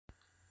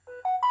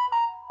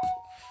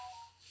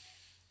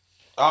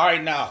All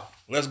right, now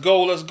let's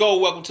go. Let's go.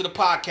 Welcome to the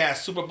podcast,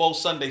 Super Bowl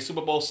Sunday.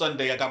 Super Bowl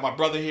Sunday. I got my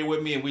brother here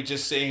with me, and we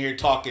just sitting here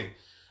talking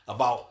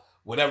about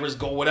whatever's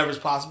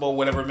possible,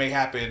 whatever may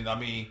happen. I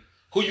mean,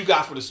 who you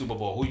got for the Super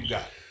Bowl? Who you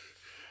got?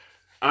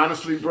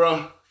 Honestly,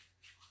 bro,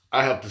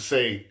 I have to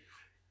say,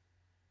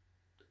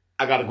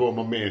 I got to go with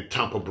my man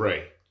Tampa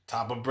Bray.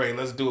 Tampa Bray.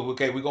 Let's do it.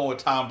 Okay, we're going with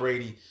Tom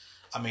Brady.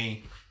 I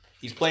mean,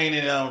 he's playing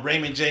in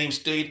Raymond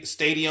James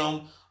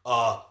Stadium.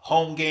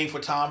 Home game for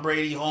Tom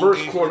Brady.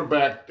 First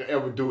quarterback to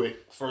ever do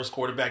it. First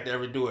quarterback to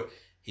ever do it.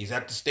 He's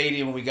at the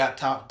stadium, and we got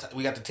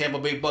the Tampa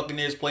Bay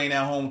Buccaneers playing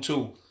at home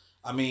too.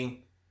 I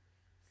mean,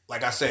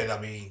 like I said,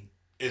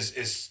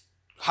 it's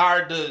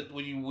hard to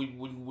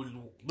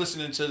when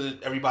listening to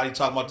everybody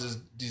talking about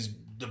these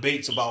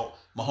debates about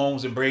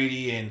Mahomes and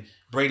Brady and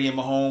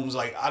Mahomes.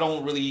 Like, I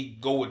don't really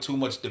go with too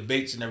much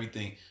debates and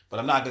everything, but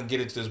I'm not gonna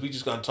get into this. We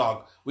just gonna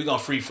talk. We're gonna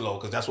free flow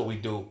because that's what we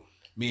do.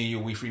 Me and you,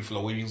 we free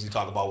flow. We usually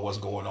talk about what's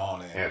going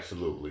on.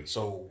 Absolutely.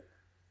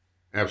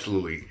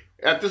 Absolutely.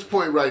 At this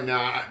point right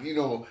now,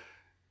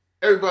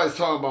 everybody's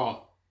talking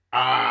about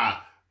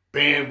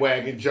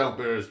bandwagon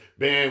jumpers.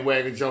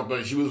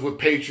 You was a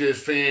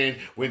Patriots fan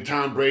when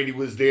Tom Brady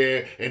was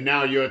there, and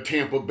now you're a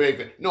Tampa Bay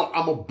fan. No,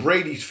 I'm a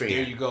Brady's fan.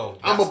 There you go.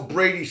 I'm a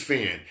Brady's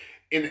fan.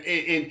 And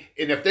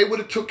if they would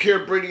have took care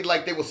of Brady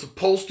like they were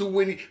supposed to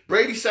when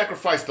Brady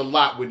sacrificed a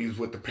lot when he was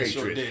with the Patriots.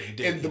 Sure did. He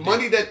did. And the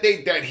money that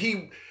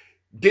he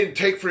didn't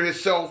take for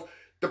himself,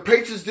 the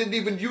Patriots didn't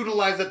even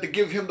utilize that to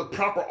give him the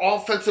proper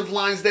offensive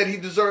lines that he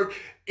desered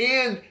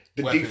and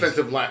the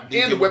defensive line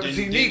and the weapons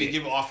he needed. Didn't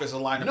give an offensive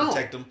line to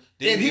protect him.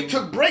 And he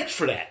took breaks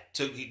for that.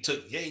 He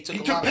took pay cuts.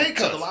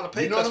 Took a lot of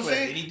pay cuts. You know what I'm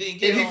saying?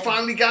 And he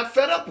finally got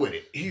fed up with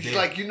it. He's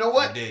like, you know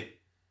what?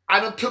 I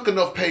done took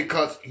enough pay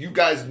cuts. You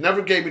guys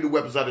never gave me the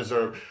weapons I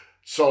deserve.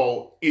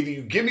 So either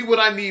you give me what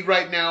I need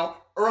right now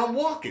or I'm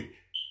walking.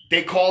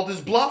 They called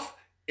his bluff.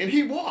 And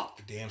he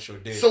walked. Damn sure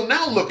did. So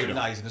now look at him.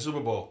 Now he's in the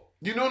Super Bowl.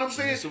 You know what I'm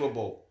saying? In the Super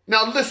Bowl.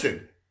 Now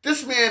listen,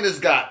 this man has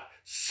got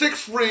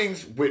 6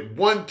 rings with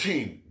one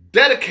team.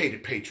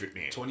 Dedicated Patriot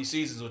man. 20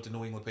 seasons with the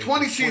New England Patriots.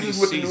 20 seasons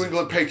with the New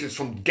England Patriots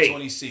from the gate.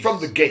 20 seasons.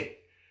 From the gate.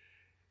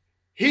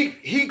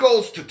 He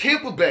goes to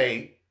Tampa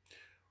Bay,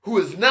 who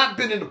has not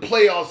been in the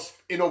playoffs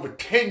in over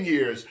 10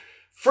 years.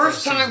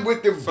 First time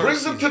with them,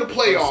 brings them to the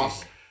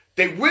playoffs.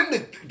 They win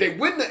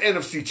the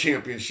NFC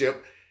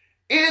Championship.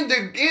 And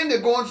they're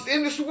going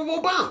in the Super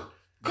Bowl bound.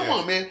 Come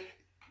on, man.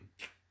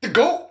 The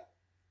GOAT,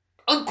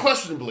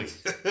 unquestionably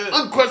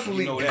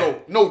the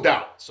GOAT, no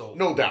doubt. So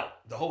no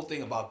doubt. The whole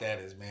thing about that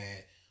is, man,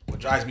 what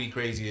drives me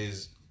crazy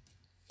is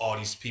all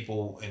these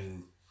people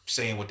and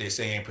saying what they're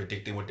saying,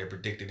 predicting what they're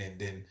predicting, and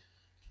then,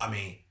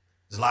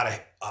 there's a lot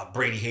of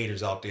Brady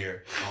haters out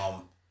there.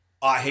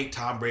 I hate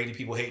Tom Brady.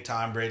 People hate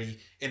Tom Brady,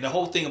 and the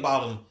whole thing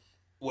about him,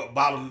 what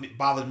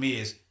bothered me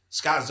is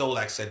Scott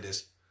Zolak said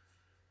this.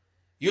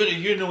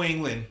 You're New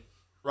England,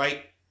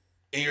 right?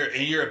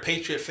 And you're a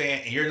Patriot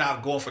fan, and you're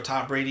not going for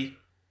Tom Brady.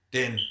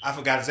 Then I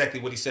forgot exactly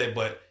what he said,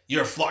 but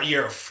you're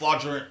a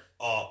fraudulent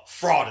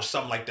fraud or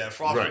something like that.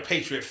 Fraudulent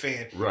Patriot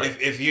fan. Right.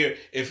 If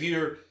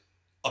you're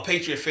a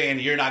Patriot fan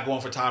and you're not going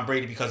for Tom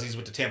Brady because he's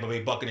with the Tampa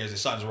Bay Buccaneers, then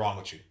something's wrong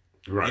with you.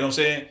 Right. You know what I'm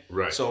saying?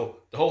 Right. So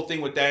the whole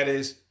thing with that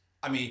is,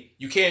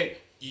 you can't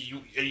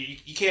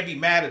be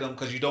mad at him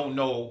because you don't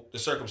know the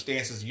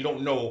circumstances. You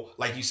don't know,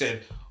 like you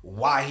said,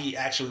 why he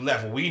actually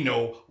left. Well, we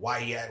know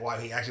why he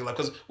actually left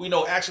because we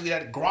know actually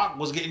that Gronk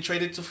was getting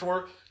traded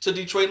to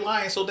Detroit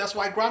Lions, so that's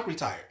why Gronk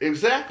retired.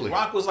 Exactly.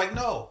 Gronk was like,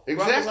 no.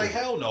 Exactly. Gronk was like,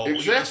 hell no.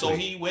 Exactly. So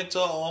he went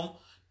to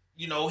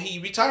he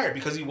retired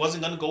because he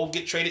wasn't going to go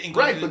get traded. And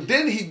right, but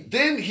then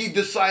he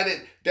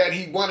decided that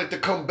he wanted to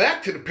come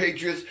back to the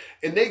Patriots,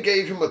 and they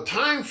gave him a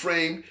time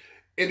frame,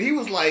 and he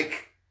was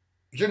like,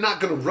 you're not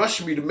going to rush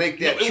me to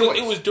make that choice.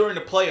 It was during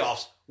the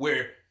playoffs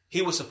where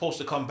he was supposed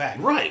to come back.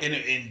 Right.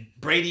 And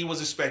Brady was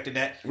expecting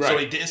that. Right. So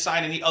they didn't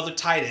sign any other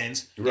tight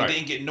ends. Right. They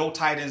didn't get no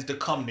tight ends to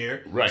come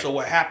there. Right. So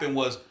what happened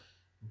was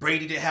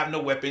Brady didn't have no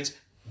weapons.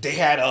 They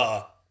had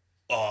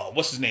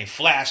what's his name?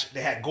 Flash.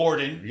 They had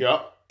Gordon.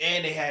 Yep.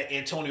 And they had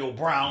Antonio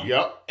Brown.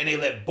 Yep. And they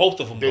let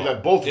both of them go. They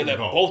let both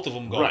of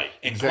them go. Right.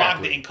 And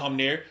exactly. Gronk didn't come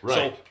there. Right.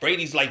 So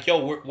Brady's like,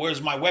 yo,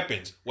 where's my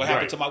weapons? What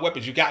happened to my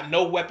weapons? You got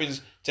no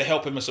weapons to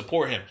help him and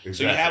support him. Exactly.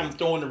 So you have him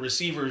throwing the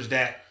receivers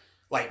that,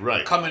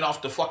 coming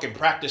off the fucking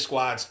practice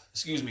squads,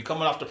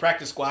 coming off the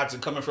practice squads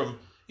and coming from,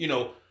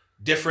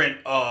 different,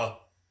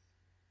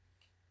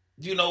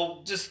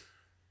 just...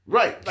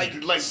 Right,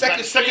 like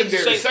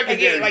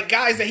secondary, like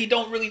guys that he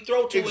don't really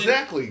throw to.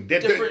 Exactly,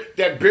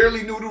 that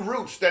barely knew the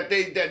roots. That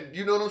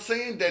you know what I'm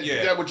saying.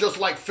 That were just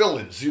like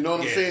fill-ins. You know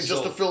what I'm saying,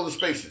 just to fill the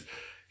spaces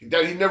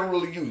that he never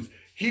really used.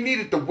 He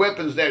needed the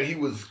weapons that he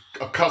was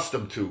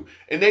accustomed to,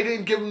 and they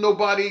didn't give him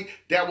nobody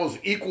that was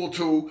equal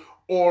to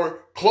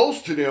or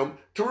close to them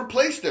to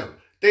replace them.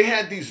 They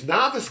had these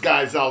novice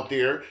guys out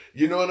there.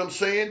 You know what I'm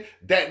saying?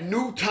 That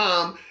knew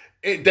Tom,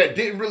 that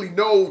didn't really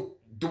know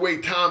the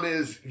way Tom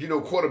is,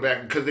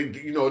 quarterback, because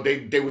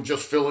they were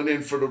just filling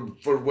in for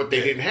what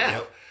they didn't have.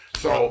 Yep.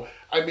 So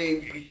I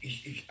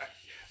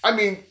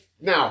mean,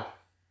 now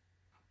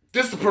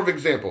this is the perfect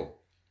example.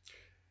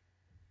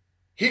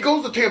 He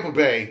goes to Tampa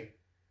Bay.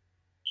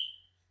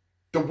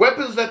 The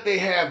weapons that they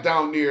have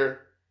down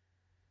there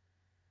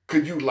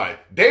could utilize.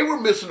 They were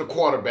missing a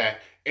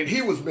quarterback, and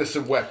he was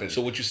missing weapons.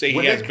 So would you say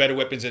he has better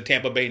weapons in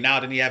Tampa Bay now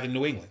than he has in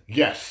New England?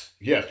 Yes.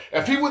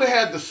 If he would have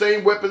had the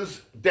same weapons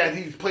that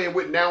he's playing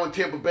with now in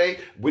Tampa Bay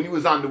when he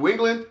was on New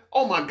England,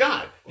 oh my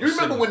God. You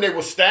remember when they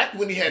were stacked,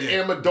 when he had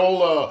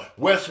Amendola,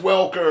 Wes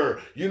Welker,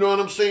 you know what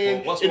I'm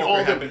saying? Well, and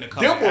all them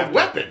were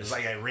weapons. It's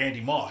like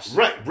Randy Moss.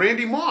 Right,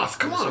 Randy Moss.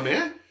 Come on,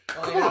 man.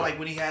 Come on. Like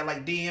when he had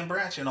like D.M.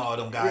 Branch and all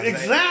them guys.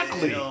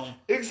 Exactly.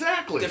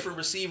 Exactly. Different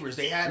receivers.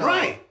 They had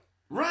Right.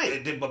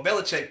 But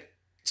Belichick,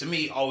 to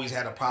me, always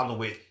had a problem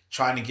with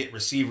trying to get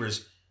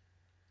receivers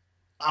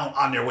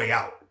on their way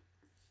out.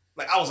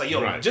 Like I was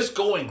like, just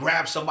go and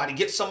grab somebody,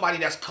 get somebody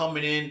that's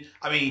coming in.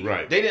 I mean,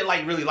 they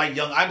didn't really like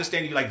young. I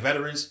understand you like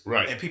veterans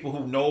and people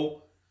who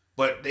know,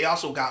 but they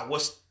also got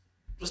what's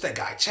that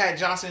guy, Chad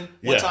Johnson.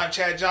 One time,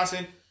 Chad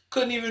Johnson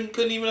couldn't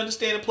even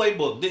understand the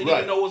playbook. Didn't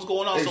even know what's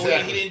going on, so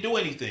he didn't do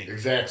anything.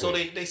 Exactly. So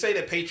they say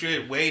the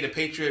Patriot way, the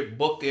Patriot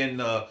book, and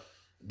the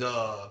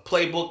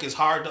playbook is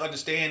hard to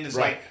understand. It's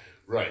like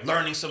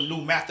learning some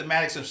new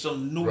mathematics and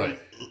some new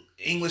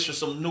English or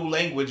some new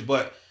language,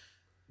 but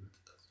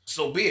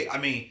so be it. I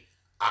mean,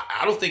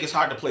 I don't think it's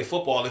hard to play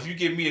football. If you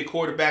give me a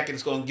quarterback and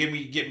it's going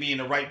to get me in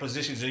the right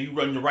positions and you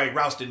run the right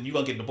routes, then you're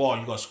going to get the ball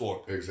and you're going to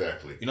score.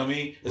 Exactly. You know what I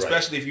mean?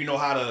 Especially if you know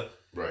how to,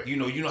 you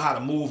know how to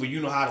move and you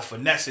know how to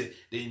finesse it.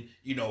 Then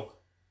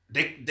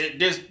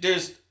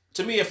there's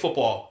to me in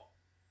football,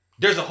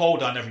 there's a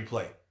hold on every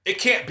play. It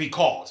can't be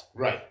called.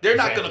 Right. They're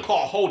not going to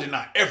call holding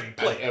on every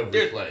play.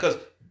 Every play. Because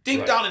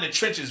deep down in the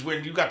trenches,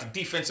 when you got the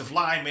defensive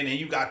linemen and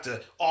you got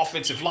the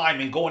offensive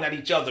linemen going at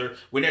each other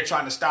when they're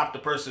trying to stop the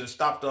person,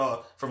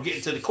 from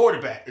getting to the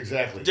quarterback.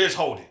 Exactly. There's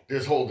holding.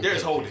 There's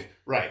holding.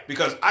 Right.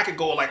 Because I could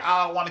go like,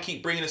 I don't want to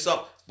keep bringing this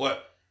up,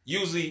 but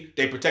usually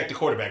they protect the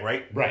quarterback,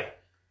 right? Right.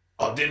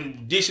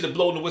 Then they should have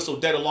blown the whistle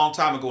dead a long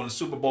time ago in the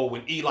Super Bowl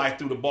when Eli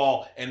threw the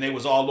ball and they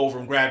was all over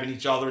him grabbing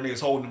each other and they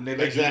was holding him. They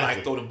let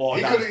Eli throw the ball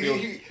down the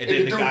field. And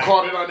then the dude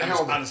caught it on the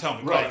helmet. On his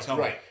helmet.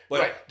 Right.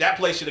 But that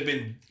play should have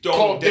been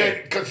called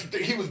dead because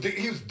he was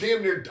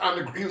damn near on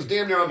the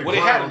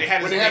ground. They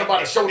had him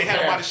by the shoulder. They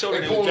had him by the shoulder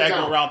and they was dragging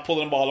him around,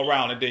 pulling the ball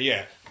around, and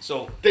then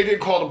So they didn't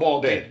call the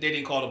ball dead. They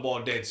didn't call the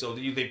ball dead. So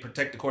they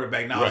protect the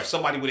quarterback. Now, if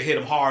somebody would have hit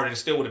him hard, it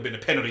still would have been a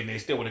penalty, and they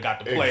still would have got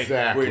the play.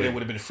 Exactly. Where it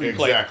would have been a free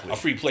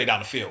play down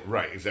the field.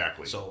 Right.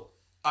 Exactly. So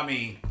I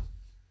mean,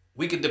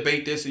 we could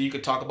debate this, and you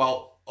could talk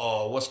about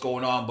what's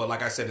going on. But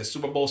like I said, it's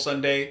Super Bowl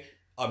Sunday.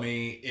 I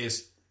mean,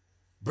 it's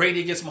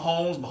Brady against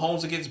Mahomes,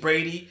 Mahomes against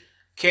Brady,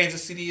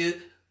 Kansas City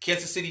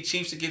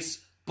Chiefs against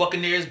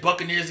Buccaneers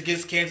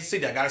against Kansas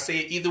City. I gotta say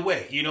it either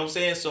way. You know what I'm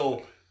saying?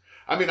 So.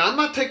 I mean, I'm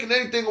not taking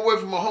anything away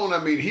from Mahomes.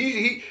 I mean,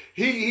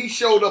 he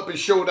showed up and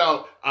showed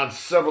out on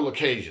several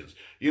occasions.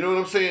 You know what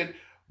I'm saying?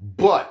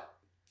 But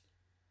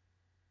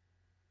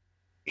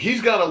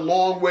he's got a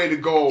long way to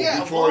go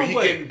before he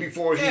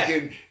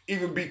can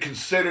even be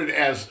considered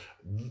as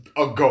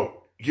a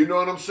GOAT. You know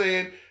what I'm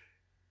saying?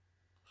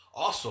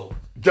 Also,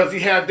 does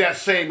he have that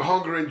same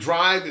hunger and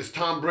drive as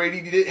Tom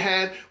Brady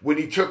had when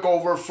he took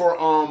over for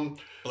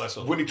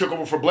Bledsoe? When he took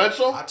over for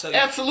Bledsoe?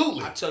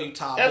 Absolutely. I tell you,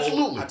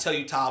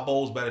 Todd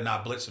Bowles better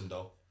not blitz him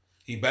though.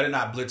 He better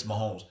not blitz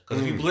Mahomes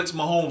because if he blitz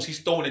Mahomes, he's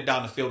throwing it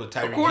down the field to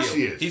Tyreek Hill. Of course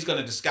he is. He's going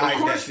to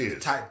disguise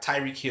that.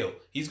 Tyreek Hill.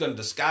 He's going to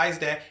disguise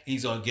that.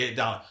 He's going to get it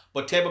down.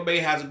 But Tampa Bay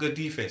has a good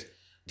defense.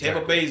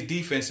 Tampa Bay's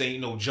defense ain't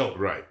no joke.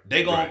 Right.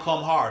 They gonna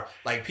come hard.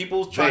 Like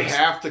people try. They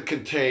have to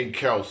contain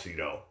Kelce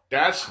though.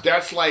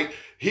 That's like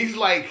he's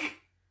like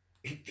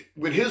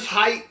with his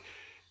height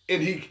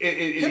and he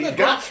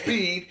got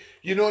speed.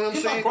 You know what I'm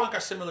saying? Gronk are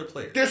similar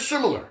players. They're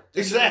similar.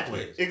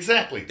 Exactly.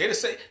 They're the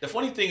same. The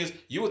funny thing is,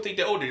 you would think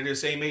they're older. They're the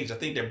same age. I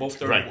think they're both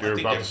 30. Right, they're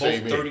about the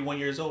same both 31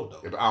 years old,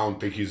 though. I don't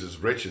think he's as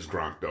rich as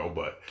Gronk, though.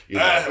 But he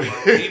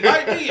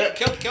might be.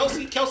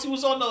 Kelce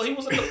was on he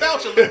was on the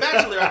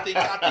Bachelor. I think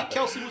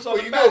Kelce was on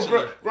the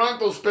Bachelor. Gronk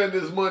don't spend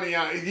his money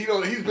on.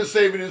 He's been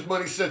saving his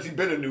money since he's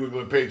been a New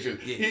England Patriot.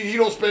 Yeah. He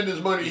don't spend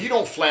his money. He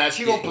don't flash.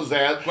 He don't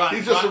pizzazz.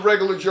 He's just a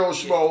regular Joe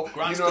Schmo.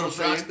 You know what I'm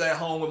saying? Gronk's at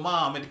home with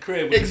mom at the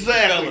crib.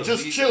 Exactly.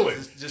 Just chilling.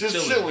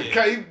 Just chilling.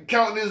 Yeah.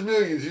 Counting his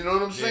millions, you know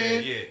what I'm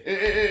saying? Yeah.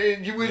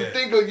 And you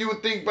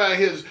would think by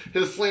his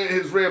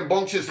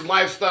rambunctious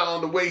lifestyle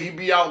and the way he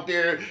be out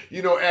there,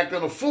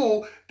 acting a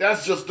fool,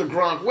 that's just the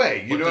Gronk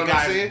way. You know what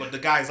I'm saying? But the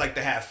guys like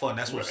to have fun.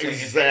 That's what I'm saying.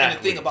 Exactly. And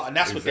the thing about,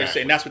 that's what they're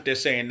saying. That's what they're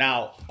saying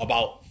now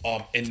about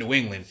in New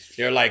England.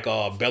 They're like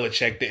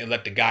Belichick didn't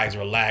let the guys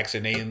relax,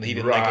 and he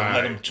didn't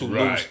let them too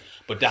loose.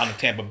 But down in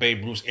Tampa Bay,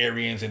 Bruce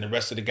Arians and the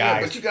rest of the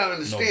guys. Yeah, but you gotta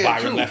understand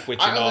Byron too.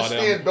 Leftwich I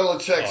understand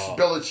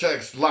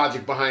Belichick's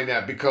logic behind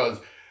that because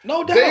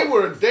no doubt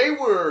they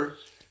were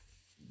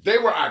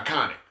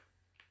iconic.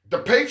 The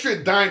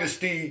Patriot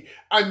dynasty.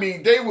 I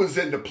mean, they was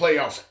in the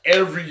playoffs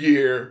every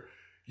year.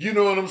 You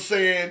know what I'm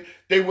saying?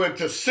 They went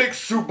to 6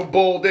 Super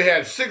Bowl. They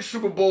had 6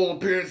 Super Bowl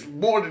appearances.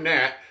 More than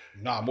that.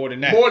 More than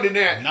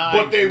that.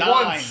 But they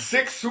won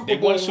 6 Super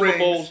Bowl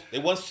rings. They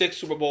won 6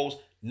 Super Bowls.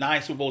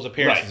 9 Super Bowls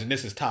appearances, and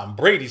this is Tom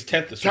Brady's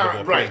 10th Super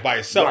Bowl appearance by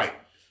itself. Right.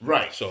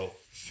 Right. So,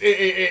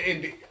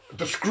 and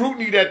the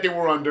scrutiny that they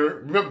were under,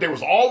 remember, they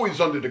was always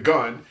under the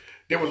gun.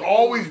 They was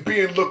always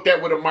being looked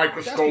at with a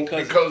microscope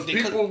because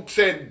people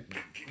said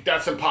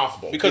that's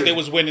impossible. Because they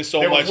was winning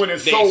so much. So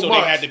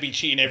they had to be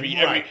cheating every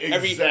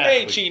they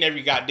ain't cheating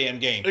every goddamn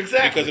game.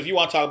 Exactly. Because if you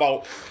want to talk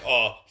about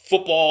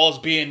footballs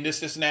being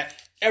this and that,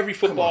 every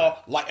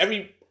football, like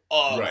every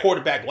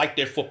quarterback liked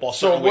their football.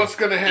 So what's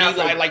going to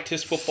happen? Eli liked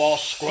his football.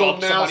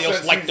 Somebody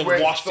else liked the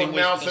Washington. So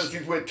now since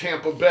he's with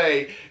Tampa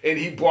Bay and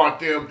he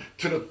brought them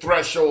to the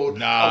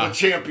threshold of a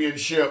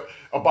championship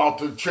about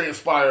to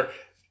transpire,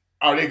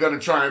 are they going to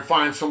try and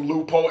find some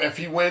loophole if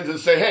he wins and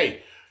say,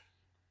 hey,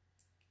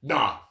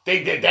 nah,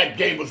 they did. That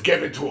game was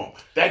given to him.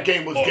 That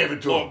game was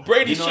given to him.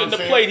 Brady shouldn't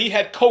have played. He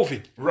had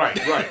COVID. Right.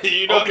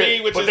 You know what I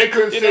mean? But they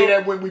couldn't say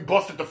that when we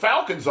busted the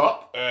Falcons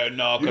up.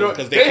 No,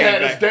 because they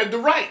had us dead to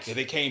rights. Yeah,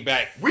 they came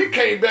back. We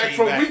came back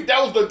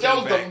that was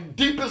the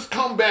deepest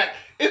comeback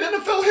in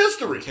NFL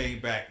history.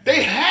 Came back.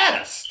 They had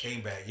us.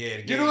 Came back. Yeah.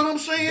 You know what I'm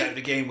saying?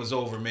 The game was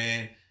over,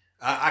 man.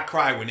 I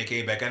cried when they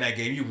came back on that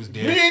game. You was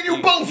there. Me and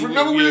you both.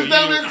 Remember we was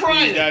down there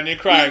crying. We down there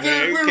crying,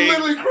 man. We were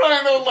literally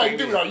crying. I was like,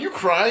 dude, are you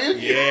crying?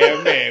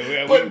 Yeah,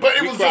 man. But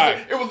it was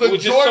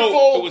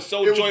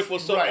so joyful,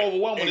 so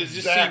overwhelming to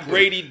just see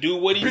Brady do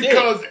what he did.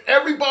 Because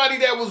everybody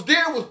that was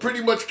there was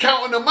pretty much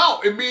counting them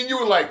out. And me and you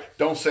were like,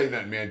 don't say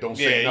nothing, man. Don't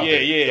say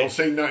nothing. Yeah. Don't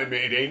say nothing,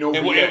 man. There ain't no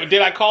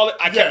Did I call it?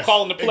 I kept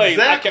calling the plays.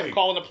 Exactly. I kept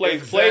calling the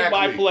plays. Play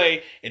by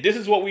play. And this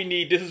is what we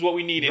need. This is what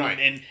we need.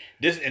 And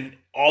this and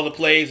all the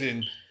plays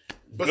and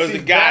but see, the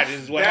guy,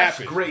 this is what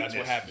happens. Greatness. That's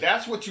what happens.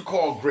 That's what you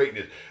call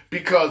greatness.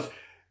 Because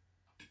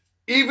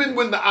even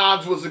when the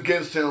odds was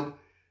against him,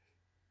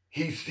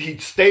 he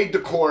stayed the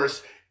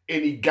course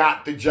and he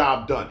got the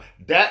job done.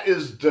 That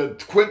is the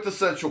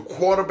quintessential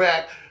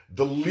quarterback,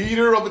 the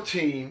leader of a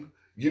team.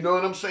 You know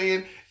what I'm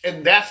saying?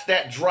 And that's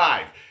that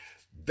drive.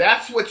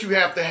 That's what you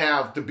have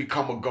to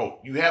become a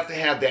GOAT. You have to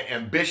have that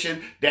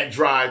ambition, that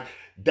drive,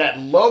 that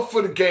love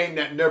for the game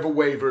that never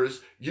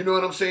wavers. You know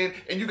what I'm saying?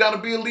 And you got to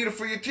be a leader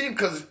for your team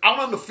because out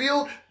on the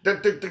field,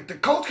 the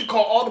coach can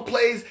call all the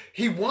plays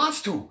he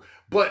wants to.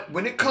 But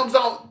when it comes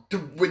out to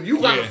when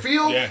you on the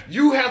field,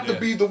 you have to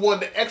be the one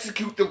to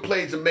execute them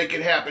plays and make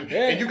it happen.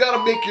 Yeah. And you got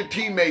to make your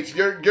teammates,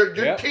 your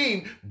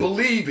team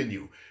believe in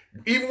you.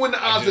 Even when the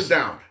odds are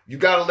down, you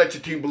got to let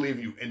your team believe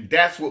in you, and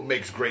that's what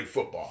makes great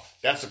football.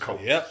 That's a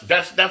coach. Yep.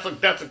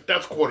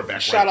 That's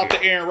quarterback. Shout out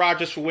to Aaron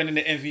Rodgers for winning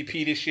the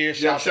MVP this year.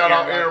 Shout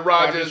out Aaron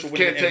Rodgers.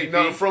 Can't take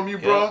nothing from you,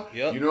 bro.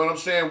 Yep. You know what I'm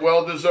saying?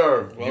 Well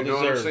deserved. You know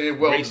what I'm saying?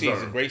 Well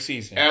deserved. Great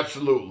season.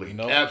 Absolutely.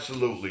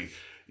 Absolutely.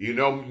 You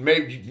know,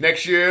 maybe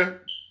next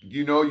year,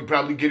 you know, you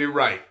probably get it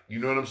right. You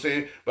know what I'm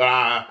saying? But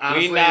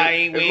honestly,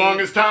 as long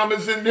as Tom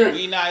is in there,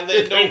 we not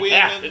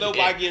letting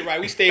nobody get it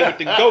right. We stay with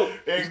the GOAT.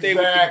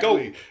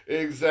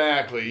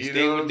 Exactly. You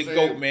stay with the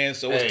GOAT, man.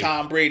 So it's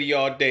Tom Brady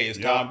all day.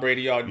 Tom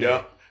Brady all day.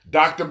 Yep.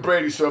 Dr.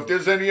 Brady. So if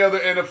there's any other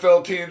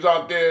NFL teams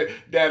out there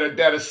that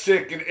are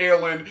sick and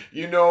ailing,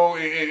 you know,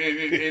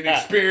 and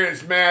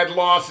experience mad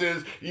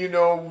losses, you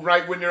know,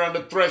 right when they're on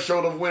the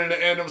threshold of winning the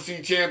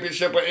NFC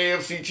Championship or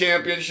AFC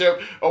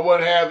Championship or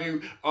what have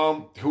you,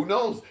 who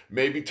knows?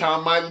 Maybe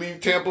Tom might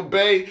leave Tampa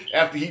Bay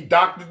after he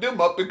doctored them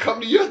up and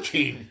come to your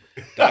team.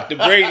 Dr.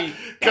 Brady.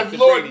 Because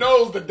Lord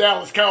knows the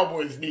Dallas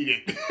Cowboys need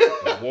it.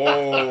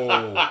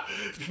 Whoa.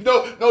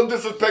 No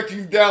disrespect to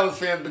you Dallas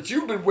fans, but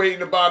you've been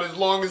waiting about as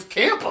long as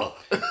Tampa.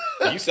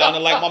 You sounded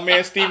like my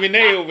man Stephen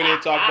A. over there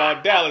talking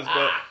about Dallas.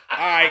 But, all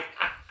right,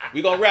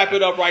 we're going to wrap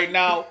it up right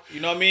now.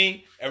 You know what I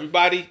mean?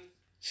 Everybody,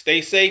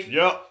 stay safe.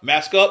 Yep.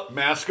 Mask up.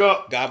 Mask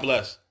up. God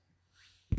bless.